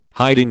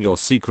Hiding your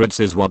secrets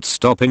is what's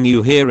stopping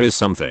you. Here is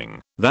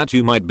something that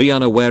you might be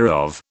unaware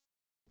of.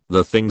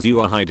 The things you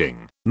are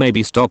hiding may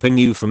be stopping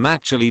you from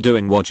actually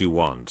doing what you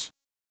want.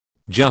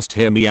 Just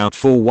hear me out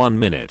for 1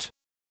 minute.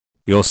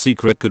 Your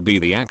secret could be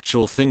the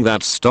actual thing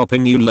that's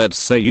stopping you. Let's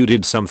say you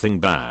did something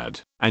bad,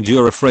 and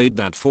you're afraid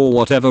that for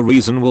whatever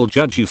reason we'll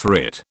judge you for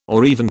it,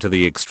 or even to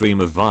the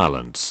extreme of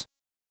violence.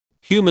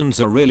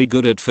 Humans are really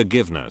good at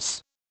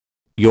forgiveness.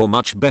 You're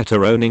much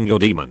better owning your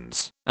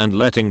demons and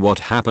letting what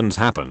happens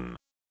happen.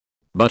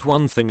 But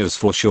one thing is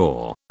for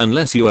sure,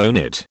 unless you own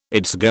it,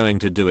 it's going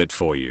to do it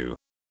for you.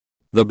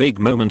 The big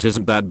moment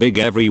isn't that big.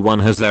 Everyone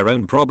has their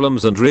own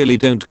problems and really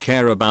don't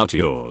care about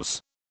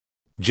yours.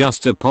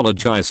 Just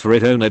apologize for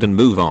it, own it, and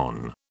move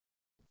on.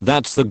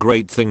 That's the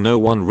great thing. No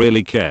one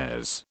really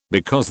cares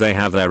because they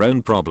have their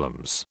own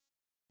problems.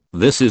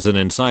 This is an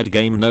inside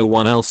game, no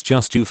one else,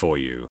 just you for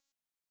you.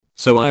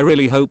 So I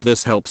really hope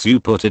this helps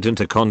you put it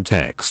into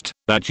context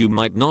that you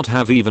might not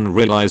have even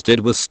realized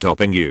it was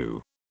stopping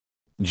you.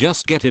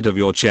 Just get it off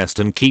your chest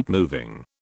and keep moving.